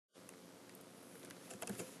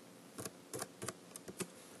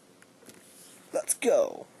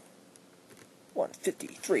go.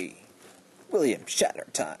 153. William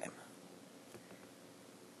Shatner time.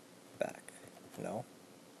 Back. No.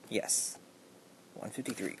 Yes.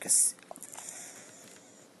 153.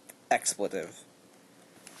 Expletive.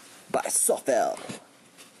 By Soffel.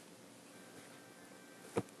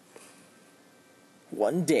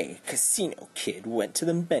 One day, Casino Kid went to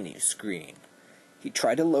the menu screen. He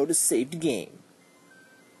tried to load a saved game.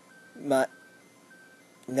 No.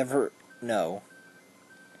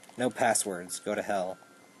 No passwords. Go to hell.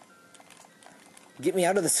 Get me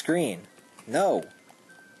out of the screen. No.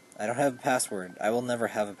 I don't have a password. I will never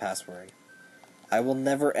have a password. I will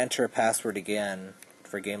never enter a password again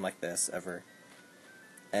for a game like this, ever.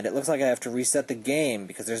 And it looks like I have to reset the game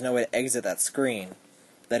because there's no way to exit that screen.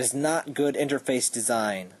 That is not good interface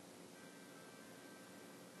design.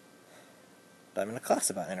 But I'm in a class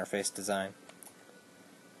about interface design.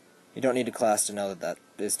 You don't need a class to know that that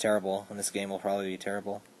is terrible, and this game will probably be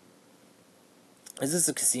terrible. Is this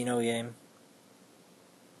a casino game?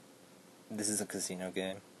 This is a casino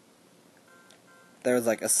game. There was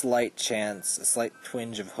like a slight chance, a slight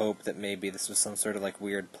twinge of hope that maybe this was some sort of like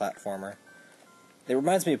weird platformer. It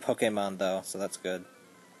reminds me of Pokemon though, so that's good.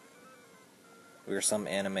 We were some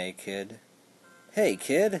anime kid. Hey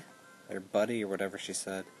kid! Or buddy, or whatever she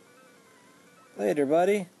said. Later,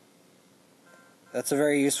 buddy. That's a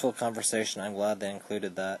very useful conversation. I'm glad they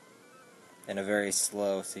included that in a very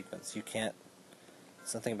slow sequence. You can't...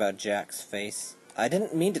 Something about Jack's face. I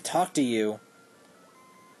didn't mean to talk to you.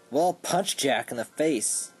 Well, I'll punch Jack in the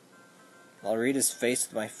face. I'll read his face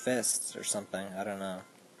with my fists or something. I don't know.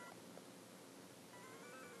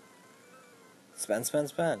 Spend, spend,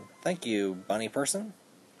 spend. Thank you, bunny person.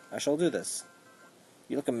 I shall do this.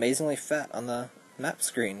 You look amazingly fat on the map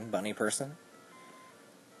screen, bunny person.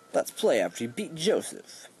 Let's play after you beat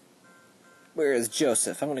Joseph. Where is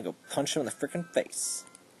Joseph? I'm gonna go punch him in the frickin' face.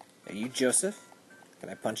 Are you Joseph? Can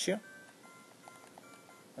I punch you?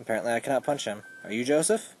 Apparently I cannot punch him. Are you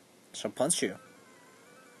Joseph? I shall punch you.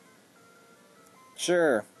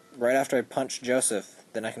 Sure. Right after I punch Joseph,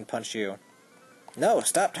 then I can punch you. No!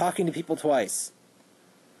 Stop talking to people twice!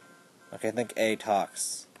 Okay, I think A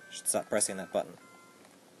talks. I should stop pressing that button.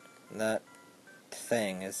 And that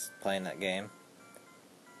thing is playing that game.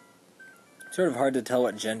 Sort of hard to tell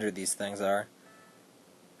what gender these things are.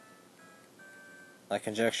 I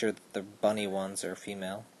conjecture that the bunny ones are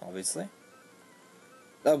female, obviously.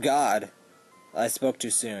 Oh god! I spoke too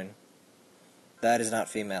soon. That is not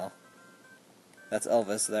female. That's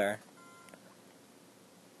Elvis there.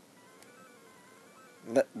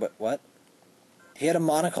 What? He had a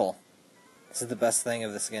monocle! This is the best thing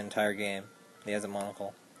of this entire game. He has a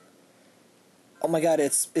monocle. Oh my god,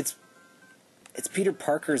 it's Peter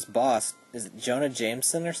Parker's boss. Is it Jonah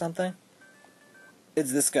Jameson or something?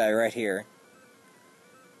 It's this guy right here.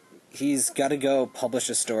 He's got to go publish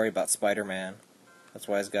a story about Spider-Man. That's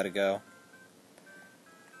why he's got to go.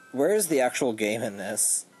 Where is the actual game in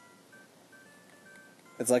this?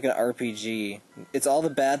 It's like an RPG. It's all the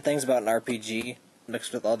bad things about an RPG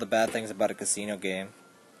mixed with all the bad things about a casino game.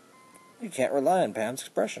 You can't rely on Pam's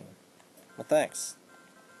expression. Well, thanks.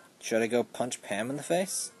 Should I go punch Pam in the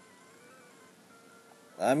face?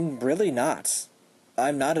 I'm really not.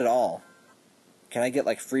 I'm not at all. Can I get,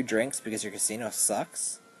 like, free drinks because your casino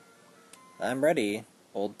sucks? I'm ready,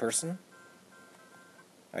 old person.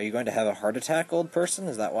 Are you going to have a heart attack, old person?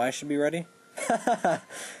 Is that why I should be ready?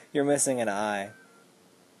 You're missing an eye.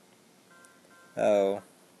 Oh,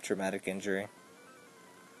 traumatic injury.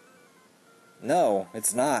 No,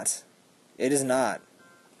 it's not. It is not.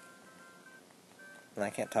 And I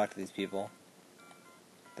can't talk to these people.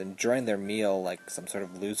 Then join their meal like some sort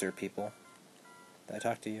of loser people. Did I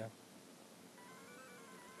talk to you?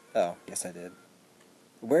 Oh, yes I did.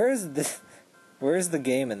 Where is the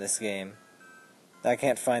game in this game? I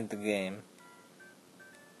can't find the game.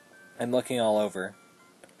 I'm looking all over.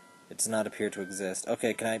 It does not appear to exist.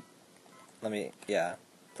 Okay, can I...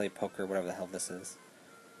 play poker, whatever the hell this is.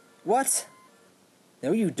 What?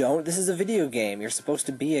 No, you don't. This is a video game. You're supposed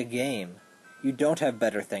to be a game. You don't have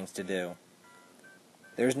better things to do.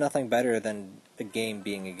 There's nothing better than a game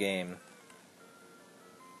being a game.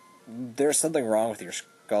 There's something wrong with your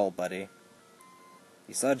skull, buddy.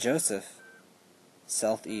 You saw Joseph.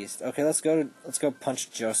 Southeast. Okay, let's go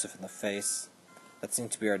punch Joseph in the face. That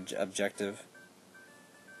seems to be our objective.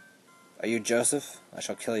 Are you Joseph? I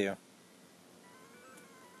shall kill you.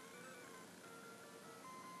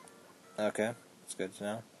 Okay, that's good to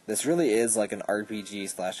know. This really is like an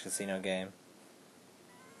RPG/casino game.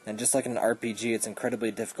 And just like an RPG, it's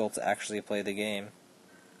incredibly difficult to actually play the game.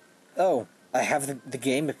 Oh, I have the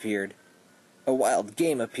game appeared. A wild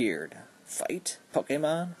game appeared. Fight?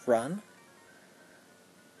 Pokemon? Run?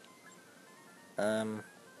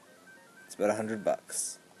 It's about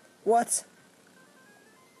 $100. What?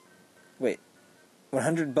 Wait.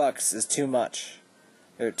 $100 is too much.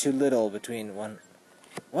 Or too little between one...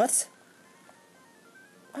 What?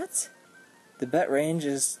 What? The bet range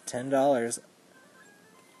is $10.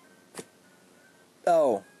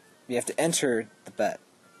 Oh. You have to enter the bet.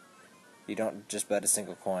 You don't just bet a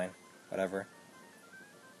single coin. Whatever.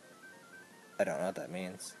 I don't know what that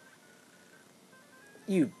means.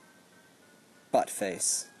 You butt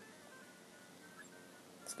face.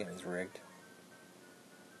 This game is rigged.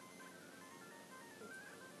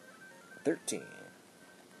 13.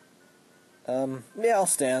 Yeah, I'll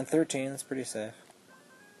stand. 13, that's pretty safe.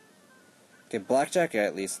 Okay, blackjack I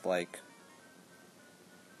at least like.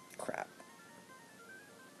 Crap.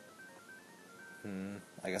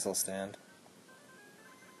 I guess I'll stand.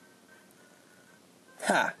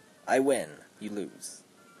 Ha! I win. You lose.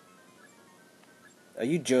 Are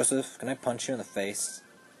you Joseph? Can I punch you in the face?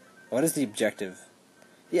 What is the objective?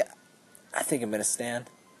 Yeah, I think I'm gonna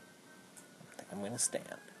stand. I'm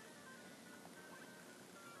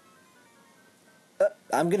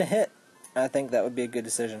gonna hit. I think that would be a good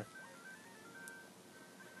decision.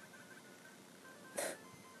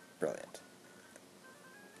 Brilliant.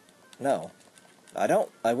 No.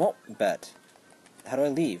 I won't bet. How do I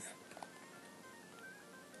leave?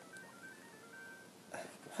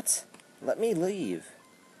 What? Let me leave.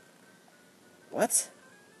 What?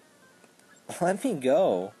 Let me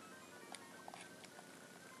go.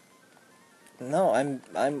 No,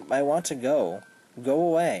 I want to go. Go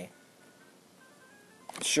away.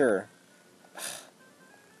 Sure.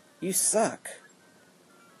 You suck.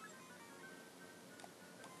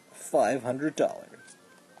 $500.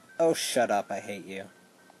 Oh, shut up. I hate you.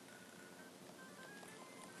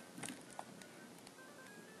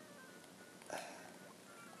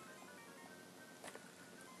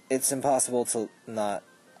 It's impossible to not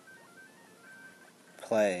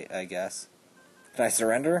play, I guess. Can I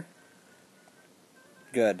surrender?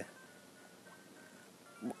 Good.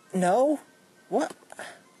 No? What?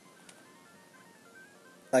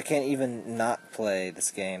 I can't even not play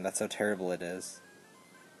this game. That's how terrible it is.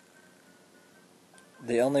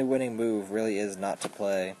 The only winning move really is not to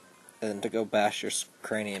play, and to go bash your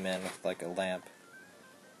cranium in with, like, a lamp.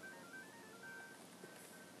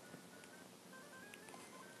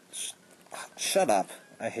 Shut up.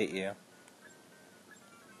 I hate you.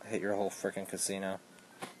 I hate your whole frickin' casino.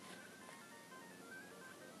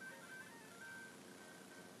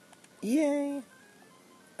 Yay!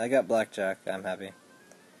 I got blackjack. I'm happy.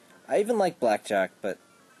 I even like blackjack, but,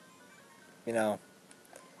 you know,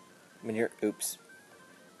 when you're... Oops.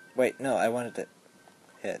 Wait, no, I wanted to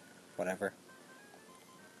hit. Whatever.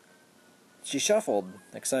 She shuffled.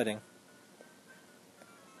 Exciting.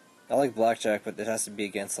 I like blackjack, but it has to be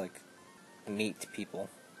against, like, neat people.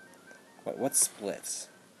 What's splits?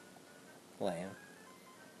 Lame.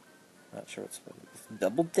 Not sure what split is.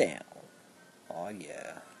 Double down. Aw,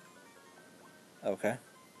 yeah. Okay.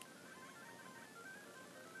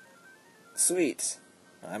 Sweet.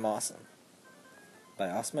 I'm awesome. By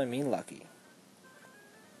awesome, I mean lucky.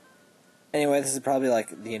 Anyway, this is probably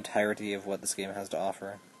like the entirety of what this game has to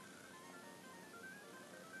offer.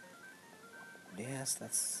 Yes,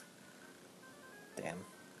 that's... Damn.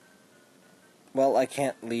 Well, I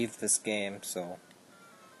can't leave this game, so...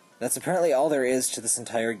 That's apparently all there is to this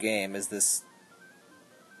entire game, is this...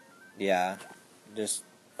 Yeah. Just...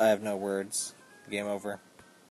 I have no words. Game over.